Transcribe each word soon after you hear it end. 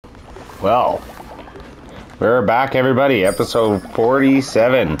Well, we're back, everybody. Episode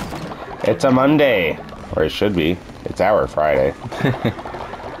 47. It's a Monday, or it should be. It's our Friday.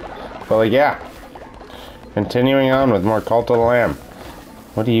 But like, yeah. Continuing on with more Cult of the Lamb.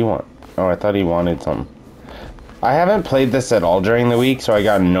 What do you want? Oh, I thought he wanted something. I haven't played this at all during the week, so I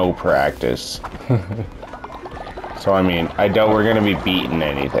got no practice. So, I mean, I doubt we're going to be beating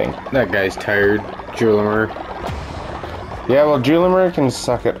anything. That guy's tired. Julimer. Yeah, well, Julimer can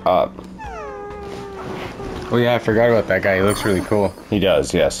suck it up. Oh yeah, I forgot about that guy. He looks really cool. He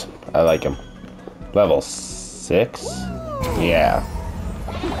does, yes. I like him. Level 6? Yeah.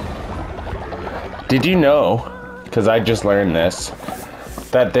 Did you know, because I just learned this,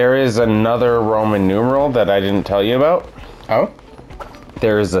 that there is another Roman numeral that I didn't tell you about? Oh?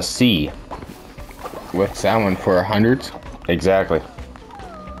 There is a C. What's that one for? Hundreds? Exactly.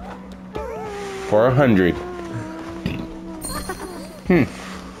 For 100.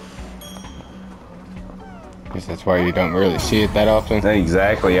 Guess that's why you don't really see it that often.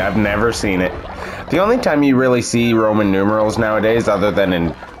 Exactly. I've never seen it. The only time you really see Roman numerals nowadays, other than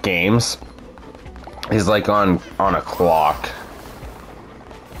in games, is like on a clock.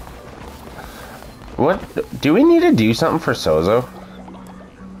 What? Do we need to do something for Sozo?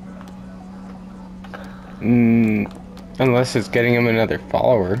 Unless it's getting him another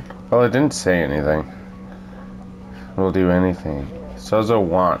follower. Well, it didn't say anything. We'll do anything. Sozo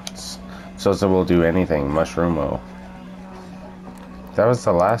wants. Sozo will do anything. Mushroom-o. That was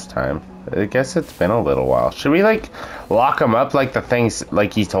the last time. I guess it's been a little while. Should we, like, lock him up like the things,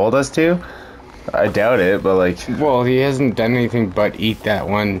 like he told us to? I doubt it, but, like... Well, he hasn't done anything but eat that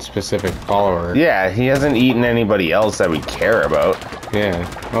one specific follower. Yeah, he hasn't eaten anybody else that we care about. Yeah.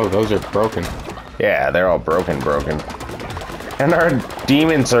 Oh, those are broken. Yeah, they're all broken. And our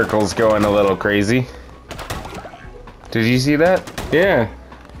demon circle's going a little crazy. Did you see that? Yeah.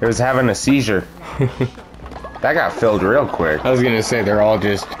 It was having a seizure. That got filled real quick. I was gonna say they're all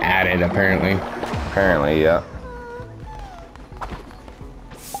just added, apparently. Apparently, yeah.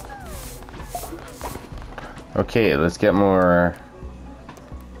 Okay, let's get more...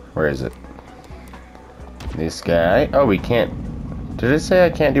 Where is it? This guy. Oh, we can't... Did it say I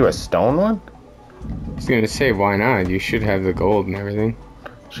can't do a stone one? I was gonna say, why not? You should have the gold and everything.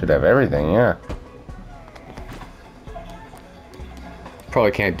 Should have everything, yeah.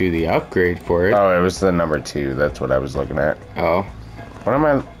 Probably can't do the upgrade for it. Oh, it was the number 2. That's what I was looking at. Oh. What am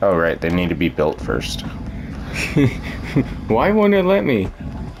I... Oh, right. They need to be built first. Why won't it let me?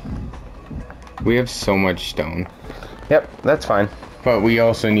 We have so much stone. Yep, that's fine. But we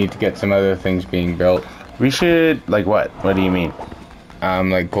also need to get some other things being built. We should... Like what? What do you mean?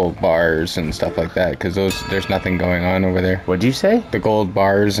 Like gold bars and stuff like that. Because there's nothing going on over there. What'd you say? The gold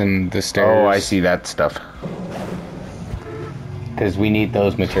bars and the stairs. Oh, I see that stuff. Because we need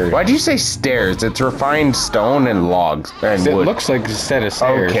those materials. Why'd you say stairs? It's refined stone and logs and It wood. looks like a set of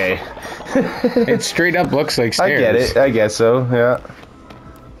stairs. Okay. It straight up looks like stairs. I get it. I guess so, yeah.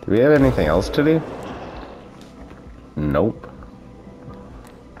 Do we have anything else to do? Nope.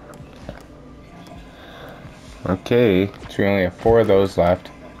 Okay. So we only have 4 of those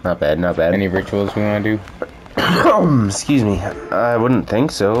left. Not bad, not bad. Any rituals we want to do? Excuse me. I wouldn't think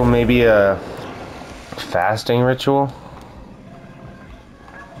so. Maybe a fasting ritual?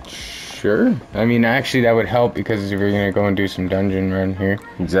 Sure. I mean, actually, that would help because we're going to go and do some dungeon run here.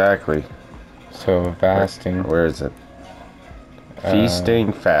 Exactly. So, fasting. Where is it?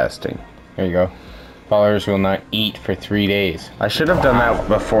 Feasting, fasting. There you go. Followers will not eat for 3 days. I should have done that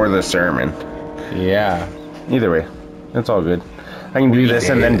before the sermon. Yeah. Either way, it's all good. I can do this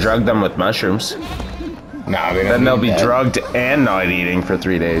and then drug them with mushrooms. No, they don't. Then they'll need be that. drugged and not eating for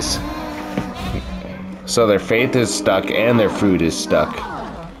 3 days. So their faith is stuck and their food is stuck.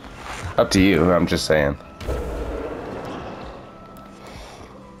 Up to you, I'm just saying.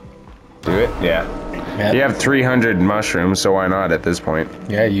 Do it? Yeah. Yep. You have 300 mushrooms, so why not at this point?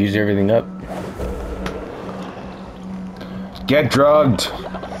 Yeah, use everything up. Get drugged.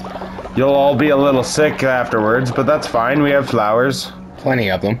 You'll all be a little sick afterwards, but that's fine. We have flowers.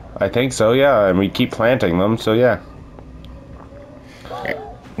 Plenty of them. I think so, yeah. And we keep planting them, so yeah.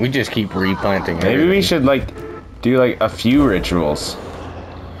 We just keep replanting Maybe everything. we should, like, do, like, a few rituals.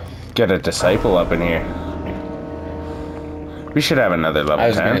 Get a disciple up in here. We should have another level 10. I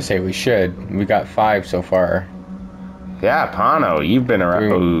was going to say we should. We got 5 so far. Yeah, Pano, you've been around.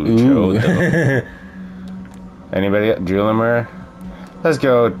 Ooh. Ooh, Chode. Anybody? Julimer? Let's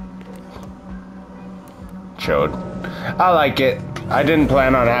go. Chode. I like it. I didn't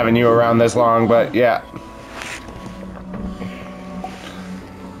plan on having you around this long, but yeah.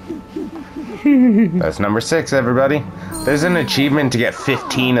 That's number 6, everybody. There's an achievement to get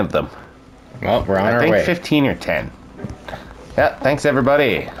 15 of them. Well, we're on our I think way. 15 or 10. Yeah, thanks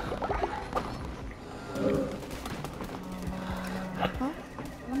everybody.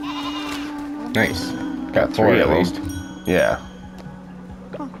 Nice. Got 4 3 at of least. them. Yeah.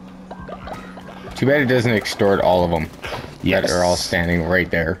 Too bad it doesn't extort all of them. Yes. That are all standing right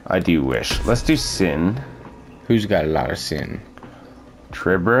there. I do wish. Let's do Sin. Who's got a lot of sin?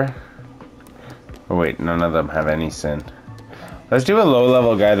 Tribber. Oh wait, none of them have any Sin. Let's do a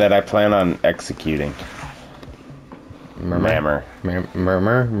low-level guy that I plan on executing. Mammer.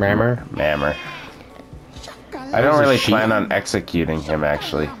 Mammer. I don't really plan on executing him,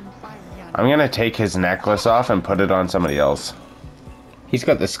 actually. I'm gonna take his necklace off and put it on somebody else. He's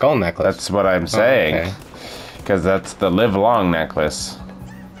got the skull necklace. That's what I'm saying. Okay. Because that's the live long necklace.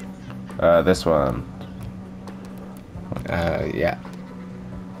 This one. Yeah.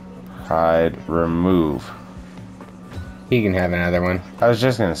 Hide, remove. He can have another one. I was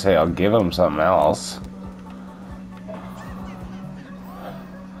just gonna say, I'll give him something else.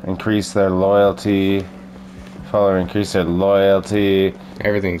 Increase their loyalty. Follower, increase their loyalty.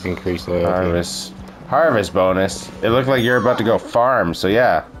 Everything's increased loyalty. Harvest bonus. It looked like you're about to go farm, so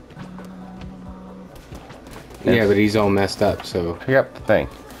yeah. Yeah, but he's all messed up, so... Pick up the thing.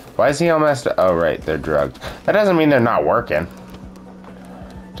 Why is he all messed up? Oh, right, they're drugged. That doesn't mean they're not working.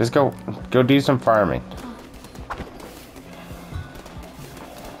 Just go do some farming.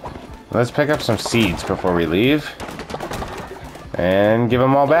 Let's pick up some seeds before we leave. And give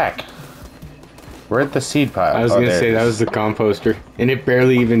them all back. Where'd the seed pile? I was gonna say, that was the composter. And it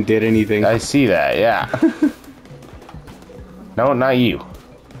barely even did anything. I see that, yeah. No, not you.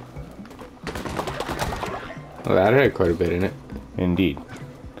 Well, that had quite a bit in it. Indeed.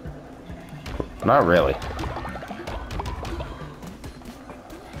 Not really.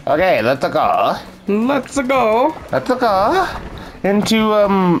 Okay, let's go. Let's go. Let's go. Into,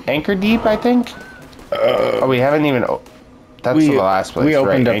 Anchor Deep, I think? Oh, we haven't even... That's the last place, we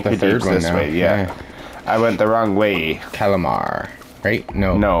opened right? up the Anchor third Deep's one this now. way, yeah. I went the wrong way. Calamar, right?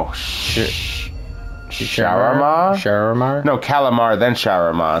 No. No. Shawarma? Shawarma? No, Calamar, then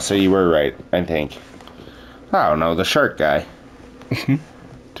Shawarma, so you were right, I think. I don't know, the shark guy.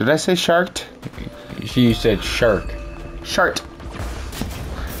 Did I say sharked? You said shark. Shart.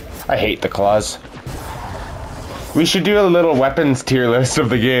 I hate the claws. We should do a little weapons tier list of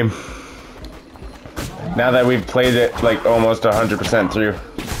the game. Now that we've played it like almost 100% through.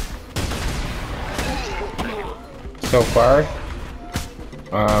 So far,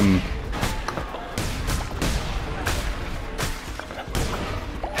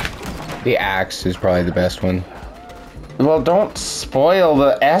 the axe is probably the best one. Well, don't spoil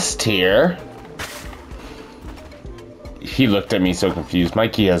the S tier. He looked at me so confused.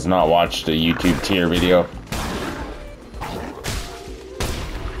 Mikey has not watched a YouTube tier video.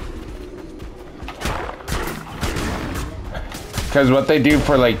 Because what they do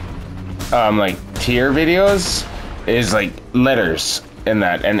for like tier videos is like letters in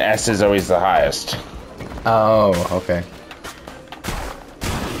that, and S is always the highest. Oh, okay.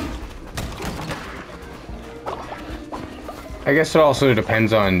 I guess it also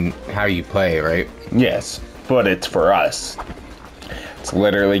depends on how you play, right? Yes, but it's for us. It's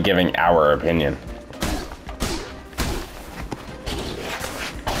literally giving our opinion.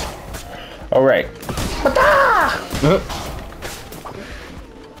 All right.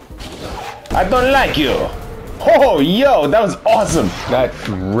 I don't like you. Oh, yo, that was awesome. That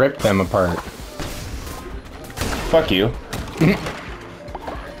ripped them apart. Fuck you.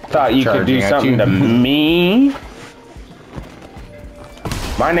 Thought you could do Charging at something you. to me.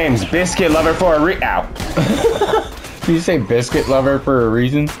 My name's Biscuit Lover for a Ow. Did you say biscuit lover for a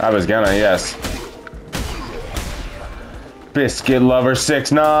reason? I was gonna, yes. Biscuit Lover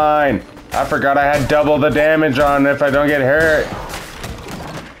 6'9". I forgot I had double the damage on if I don't get hurt.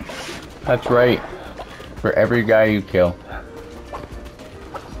 That's right. For every guy you kill.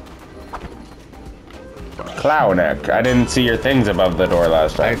 Clowneck. I didn't see your things above the door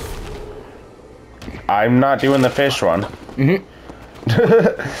last time. I'm not doing the fish one. Mm-hmm.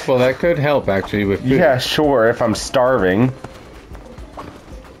 Well, that could help actually with food. Yeah, sure, if I'm starving.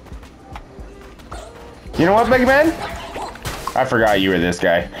 You know what, big man? I forgot you were this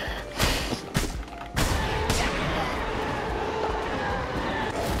guy.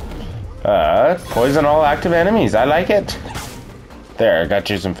 Poison all active enemies. I like it. There, I got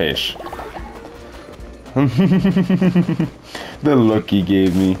you some fish. The look he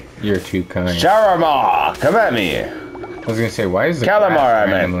gave me. You're too kind. Shawarma, come at me. I was gonna say, why is the Calamar, grass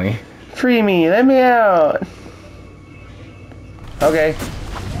I meant. randomly? Free me, let me out. Okay.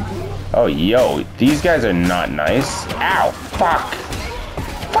 Oh, yo, these guys are not nice. Ow, fuck.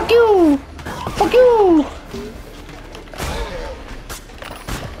 Fuck you. Fuck you!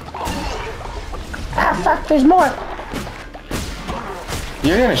 Ah, fuck, there's more!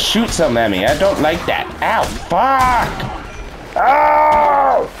 You're gonna shoot something at me. I don't like that. Ow, fuck!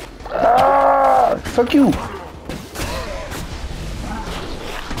 Ow! Ah! Fuck you!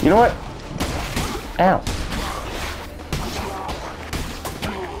 You know what? Ow.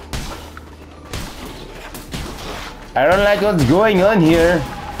 I don't like what's going on here.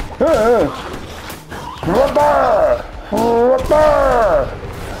 Ow.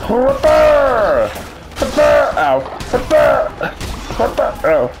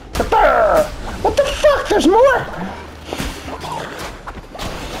 What the fuck? There's more?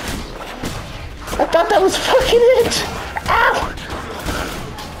 I thought that was fucking it. Ow.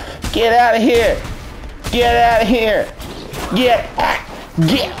 Get out of here. Get out of here. Get.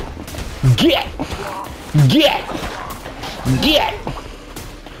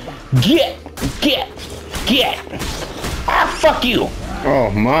 Ah, fuck you.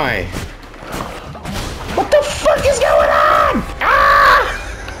 Oh my. What the fuck is going on? Ah!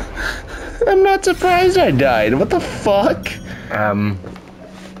 I'm not surprised I died. What the fuck?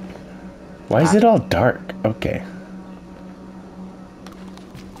 Why is it all dark? Okay.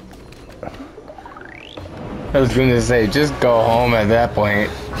 I was gonna say, just go home at that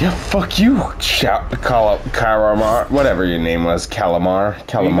point. Yeah, fuck you. Call up Calamar, whatever your name was. Calamari.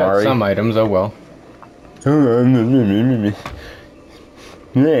 You got some items, oh well.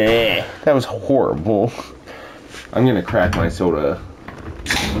 Yeah, that was horrible. I'm gonna crack my soda.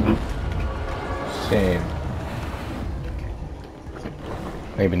 Same.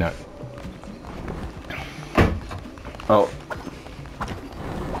 Maybe not. Oh.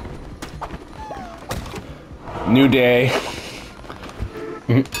 New day.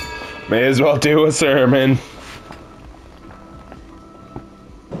 May as well do a sermon.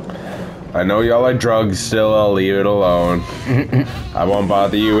 I know y'all like drugs still, I'll leave it alone. I won't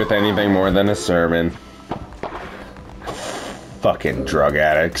bother you with anything more than a sermon. Fucking drug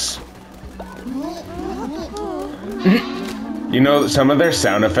addicts. You know, some of their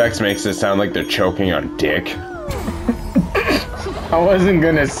sound effects makes it sound like they're choking on dick. I wasn't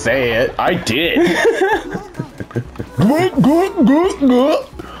gonna say it. I did.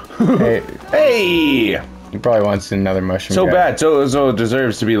 Hey, Hey! he probably wants another mushroom. So guy. bad, Sozo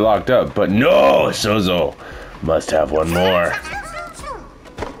deserves to be locked up, but no, Sozo must have one more.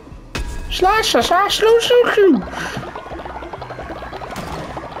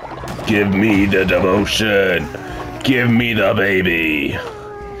 Give me the devotion. Give me the baby.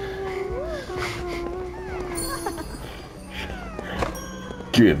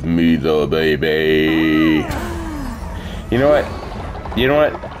 Give me the baby. You know what? You know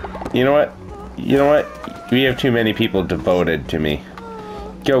what? You know what? You know what? We have too many people devoted to me.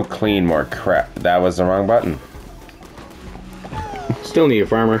 Go clean more crap. That was the wrong button. Still need a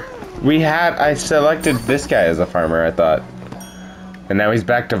farmer. I selected this guy as a farmer, I thought. And now he's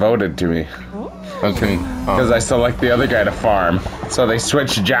back devoted to me. Okay. Because I select the other guy to farm. So they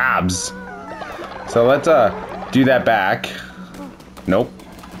switch jobs. So let's do that back. Nope.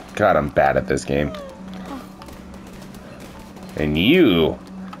 God, I'm bad at this game. And you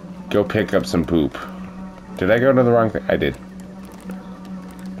go pick up some poop. Did I go to the wrong thing? I did.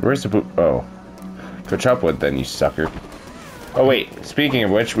 Where's the poop? Oh. Go chop wood then, you sucker. Oh wait, speaking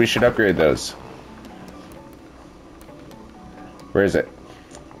of which, we should upgrade those. Where is it?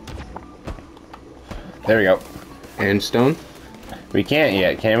 There we go. And stone? We can't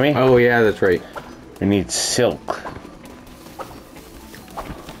yet, can we? Oh yeah, that's right. We need silk.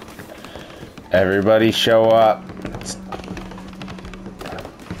 Everybody show up.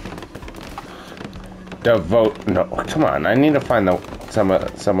 Devote. No, come on. I need to find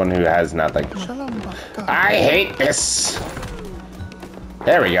someone who has nothing. I hate this.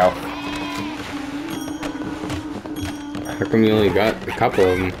 There we go. How come you only got a couple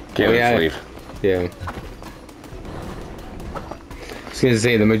of them? Okay, let's leave. Yeah. I was gonna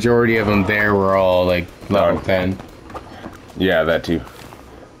say the majority of them there were all like level 10. Yeah, that too.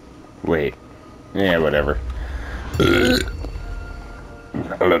 Wait. Yeah, whatever.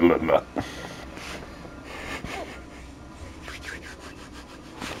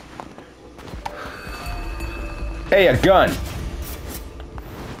 Hey, a gun.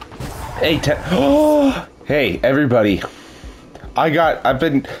 Hey, oh, hey, everybody. I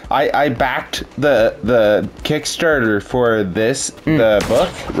backed the Kickstarter for this, the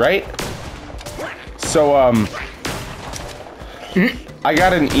book, right? So, I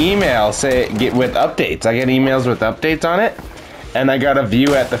got an email with updates. I get emails with updates on it, and I got a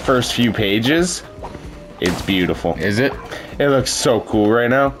view at the first few pages. It's beautiful. Is it? It looks so cool right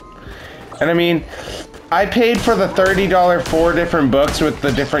now. And I mean, I paid for the $30 4 different books with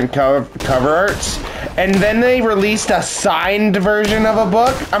the different cover arts, and then they released a signed version of a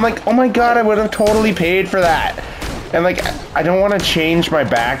book. I'm like, oh my god, I would have totally paid for that. And like, I don't want to change my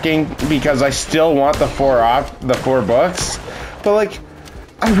backing because I still want the 4 books, but like,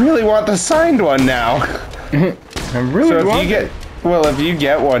 I really want the signed one now. I really so if want you get, well, if you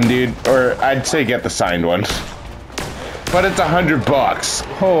get one, dude, or I'd say get the signed one. But it's $100.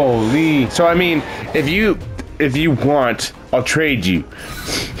 Holy. So I mean, if you want, I'll trade you.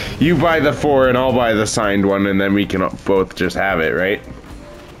 You buy the 4 and I'll buy the signed one, and then we can both just have it, right?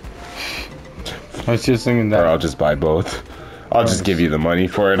 I was just thinking that. Or I'll just buy both. I'll just give you the money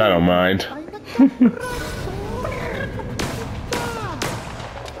for it. I don't mind.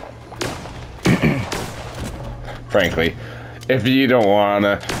 Frankly, if you don't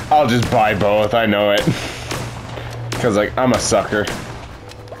wanna, I'll just buy both. I know it. Because, like, I'm a sucker.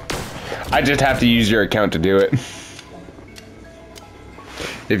 I just have to use your account to do it.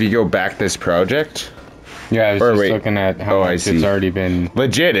 If you go back this project... Yeah, I was just looking at how much it's already been...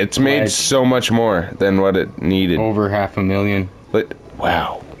 Legit, it's made so much more than what it needed. Over $500,000.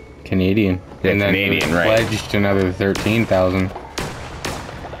 Wow. Canadian. Yeah, and then Canadian, right. Pledged another 13,000.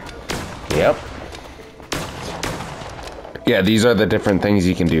 Yep. Yeah, these are the different things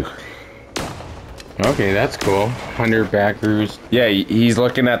you can do. Okay, that's cool. 100 backers. Yeah, he's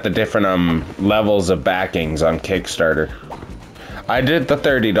looking at the different levels of backings on Kickstarter. I did the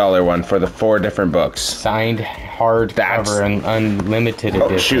 $30 one for the 4 different books. Signed hardcover and unlimited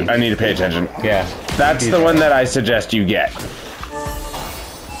edition. Oh shoot, I need to pay attention. Yeah. That's the one that I suggest you get.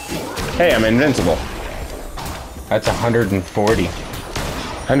 Hey, I'm invincible. That's 140.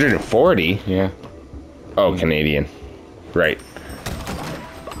 140? Yeah. Oh, Canadian. Right.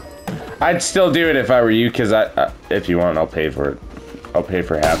 I'd still do it if I were you, because if you want, I'll pay for it. I'll pay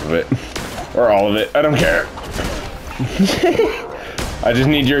for half of it. Or all of it. I don't care. I just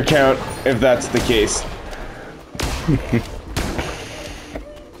need your account, if that's the case.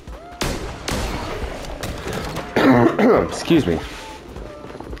 Excuse me.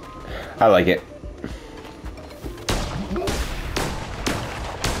 I like it.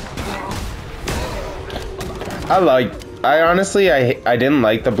 I honestly, I didn't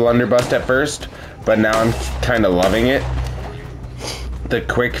like the blunderbuss at first, but now I'm kind of loving it. The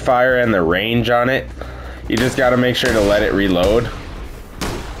quick fire and the range on it. You just gotta make sure to let it reload.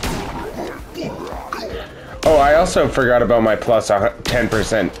 Oh, I also forgot about my plus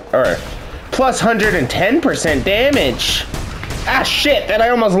 10%, or plus 110% damage. Ah, shit, that I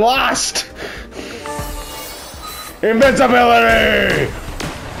almost lost. Invincibility!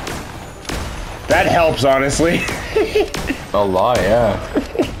 That helps, honestly. A lot, yeah.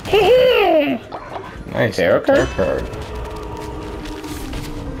 Nice. Tarot card.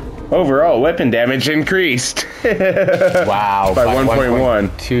 Overall weapon damage increased. Wow. By 1.1.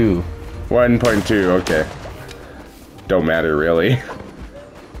 1.2. 1.2, okay. Don't matter, really.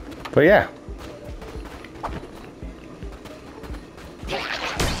 But yeah.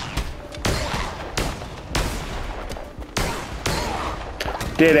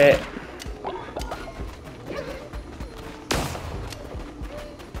 Did it.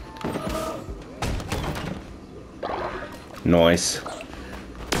 Nice.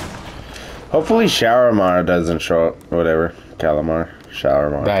 Hopefully Shawarma doesn't show up. Whatever. Calamar.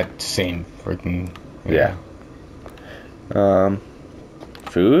 Shawarma. That same freaking... Yeah.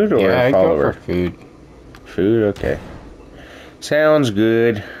 Food or yeah, I'd follower? go for food. Food, okay. Sounds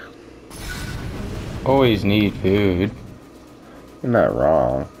good. Always need food. You're not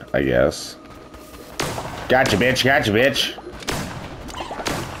wrong, I guess. Gotcha, bitch. Gotcha, bitch.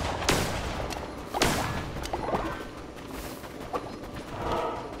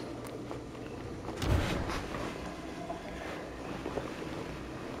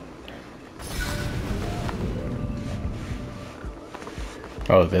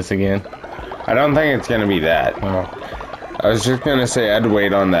 Oh, this again? I don't think it's gonna be that. Oh. I was just gonna say I'd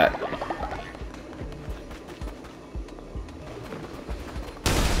wait on that.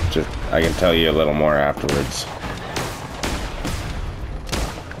 Just, I can tell you a little more afterwards.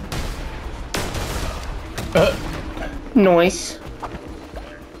 Nice.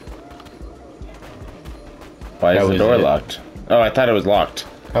 Why is the door locked? Oh, I thought it was locked.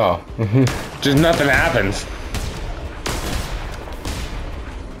 Oh. Just nothing happens.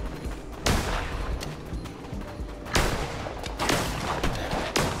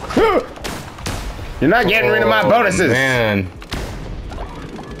 You're not getting rid of my bonuses! Man.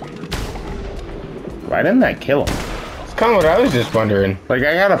 Why didn't that kill him? It's kind of what I was just wondering. Like,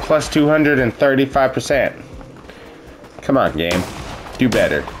 I got a plus 235%. Come on, game. Do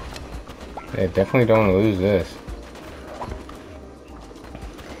better. They definitely don't want to lose this.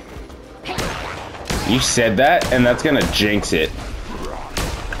 You said that, and that's gonna jinx it.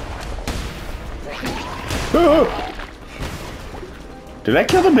 Did I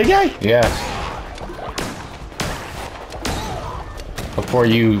kill the big guy? Yeah. Before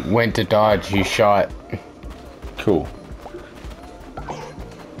you went to dodge, you shot. Cool.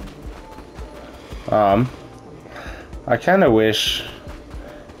 I kind of wish...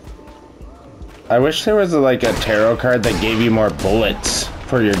 I wish there was like a tarot card that gave you more bullets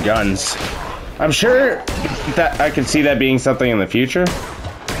for your guns. I'm sure that I could see that being something in the future.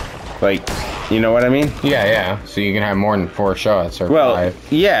 Like, you know what I mean? Yeah, yeah. So you can have more than 4 shots or Well, 5.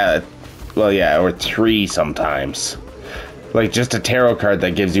 yeah. Well, yeah, or 3 sometimes. Like just a tarot card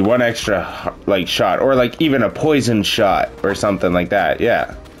that gives you 1 extra like shot, or like even a poison shot or something like that.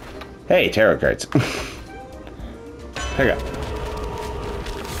 Yeah. Hey, tarot cards. Pick up.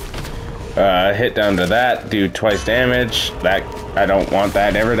 Hit down to that, do twice damage. That I don't want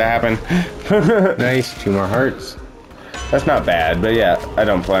that ever to happen. Nice, 2 more hearts. That's not bad, but yeah, I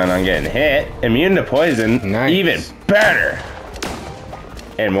don't plan on getting hit. Immune to poison, Nice. even better.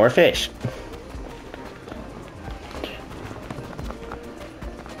 And more fish.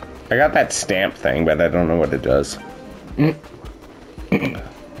 I got that stamp thing, but I don't know what it does.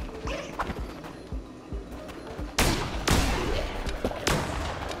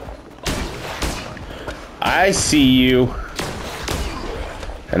 I see you.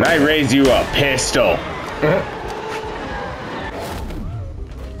 And I raise you a pistol.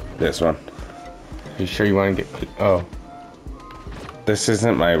 This one. You sure you want to get... Oh. This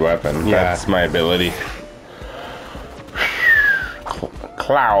isn't my weapon. Yeah. That's my ability.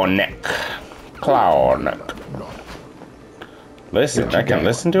 Clown neck. Clown neck. Listen, I can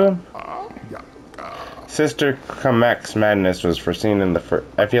listen to him? Sister Kamek's madness was foreseen in the first...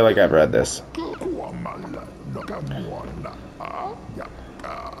 I feel like I've read this.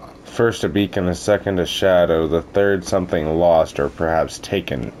 First a beacon, the second a shadow, the third something lost or perhaps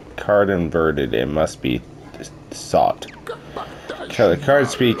taken. Card inverted, it must be sought. Shall the card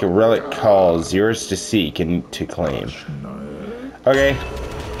speak, a relic calls, yours to seek and to claim. Okay,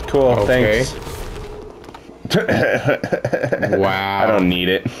 cool, Okay. thanks. Wow. I don't need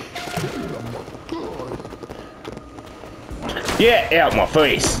it. Get out my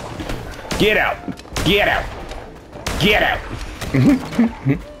face! Get out! Get out! Get out!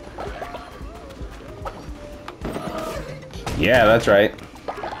 Yeah, that's right.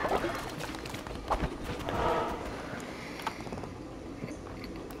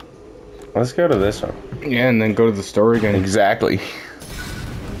 Let's go to this one. Yeah, and then go to the store again. Exactly.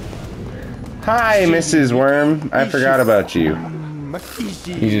 Hi, Mrs. Worm. I forgot about you.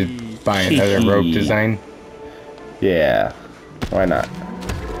 You just buy another rope design. Yeah. Why not?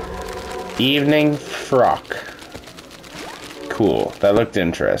 Evening frock. Cool. That looked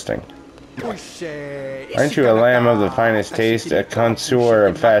interesting. Aren't you a lamb of the finest taste, a connoisseur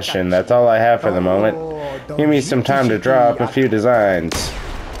of fashion? That's all I have for the moment. Give me some time to draw up a few designs.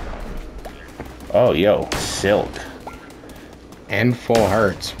 Oh, yo, silk. And full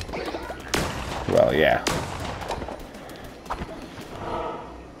hearts. Well, yeah.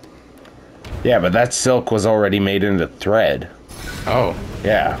 Yeah, but that silk was already made into thread. Oh.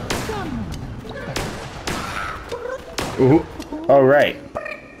 Yeah. Ooh. Oh, right.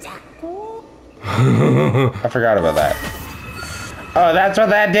 I forgot about that. Oh, that's what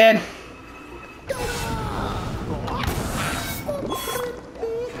that did?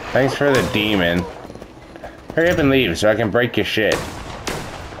 Thanks for the demon. Hurry up and leave so I can break your shit.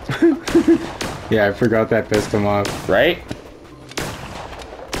 Yeah, I forgot that pissed him off. Right?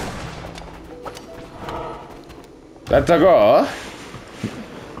 Let's go.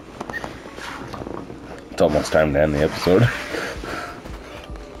 It's almost time to end the episode.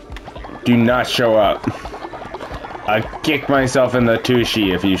 Do not show up. I'd kick myself in the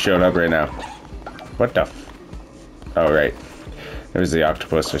tushy if you showed up right now. What the f... Oh, right. It was the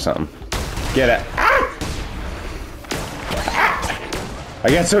octopus or something. Get it. Ah! Ah! I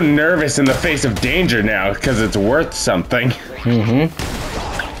get so nervous in the face of danger now because it's worth something.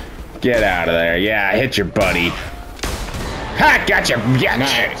 Mm-hmm. Get out of there. Yeah, hit your buddy. Ha! Gotcha! Gotcha!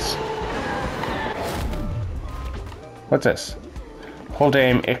 Nice. What's this? Hold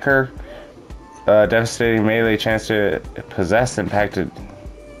aim, Icar. Devastating melee chance to possess impacted. I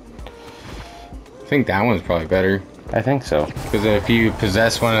think that one's probably better. I think so. Because if you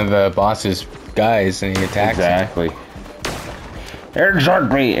possess one of the boss's guys and he attacks Exactly.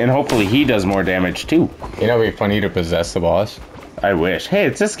 Exactly, and hopefully he does more damage too. him, you know, it'd be funny to possess the boss. I wish. Hey,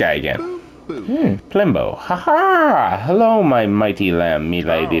 it's this guy again. Plimbo. Ha ha! Hello, my mighty lamb, me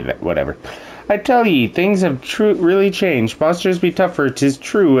lady, whatever. I tell ye, things have really changed. Monsters be tougher, 'tis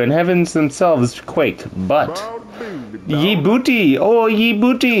true, and heavens themselves quake. But ye booty, oh ye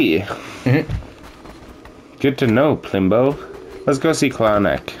booty. Good to know, Plimbo. Let's go see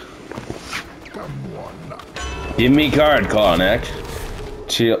Clowneck. Give me card, Clowneck.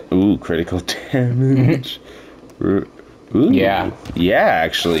 Chill. Ooh, critical damage. Ooh. Yeah. Yeah,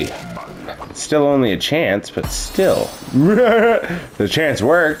 actually. Still only a chance, but still. The chance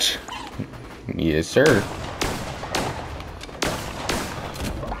worked. Yes, sir.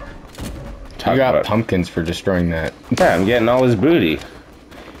 Talk You got about pumpkins for destroying that. Yeah, I'm getting all his booty.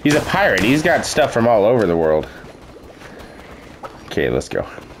 He's a pirate. He's got stuff from all over the world. Okay, let's go.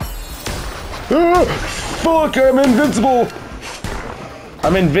 Fuck, I'm invincible!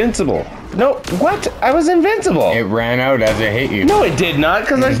 I'm invincible. No, what? I was invincible. It ran out as it hit you. No, it did not,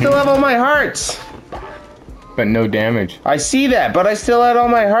 because I still have all my hearts. But no damage. I see that, but I still had all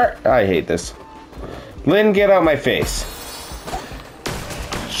my heart. I hate this. Lynn, get out my face.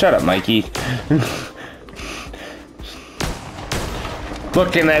 Shut up, Mikey.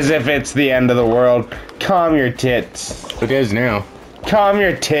 Looking as if it's the end of the world. Calm your tits. It is now. Calm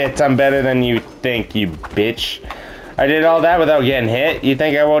your tits. I'm better than you think, you bitch. I did all that without getting hit. You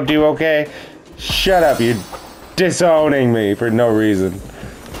think I won't do okay? Shut up. You're disowning me for no reason.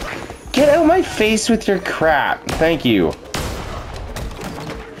 Get out of my face with your crap. Thank you.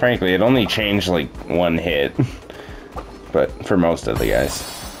 Frankly, it only changed like one hit. But for most of the guys.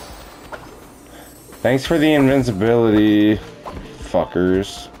 Thanks for the invincibility,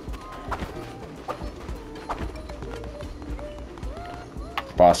 fuckers.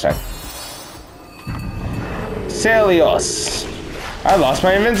 Boss time. Celios. I lost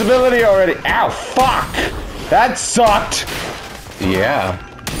my invincibility already. Ow, fuck. That sucked. Yeah.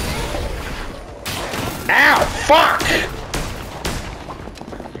 Ow, fuck.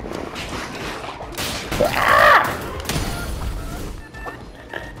 Ah!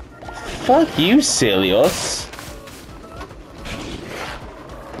 Fuck you, Celios.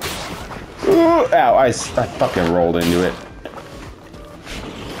 Ooh, ow, I fucking rolled into it.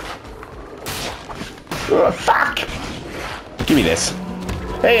 Fuck! Give me this.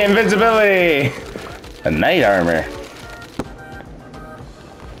 Hey, invincibility! A knight armor.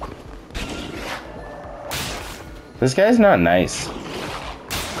 This guy's not nice.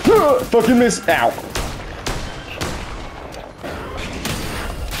 Fucking miss. Ow.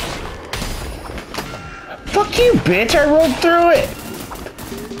 Fuck you, bitch. I rolled through it.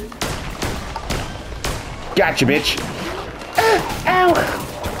 Gotcha, bitch. Ow.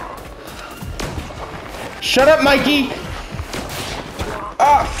 Shut up, Mikey!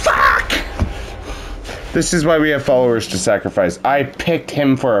 Oh, fuck! This is why we have followers to sacrifice. I picked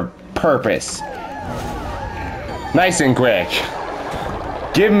him for a purpose. Nice and quick.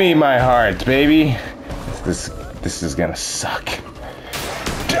 Give me my heart, baby. This is gonna suck.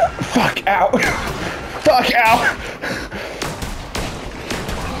 Fuck, ow. Fuck, ow.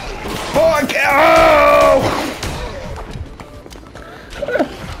 Fuck, ow!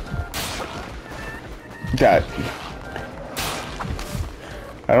 God.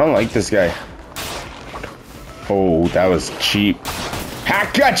 I don't like this guy. Oh, that was cheap. Ha,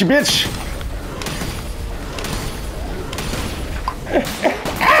 gotcha, bitch!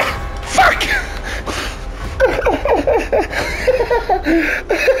 Fuck!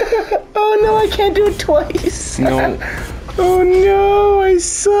 Oh no, I can't do it twice. No. Oh no, I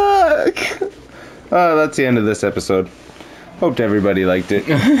suck. Oh, that's the end of this episode. Hope everybody liked it.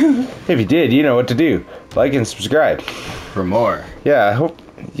 If you did, you know what to do. Like and subscribe. For more. Yeah, I hope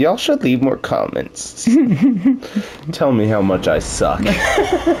y'all should leave more comments. Tell me how much I suck.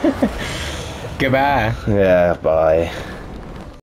 Goodbye. Yeah, bye.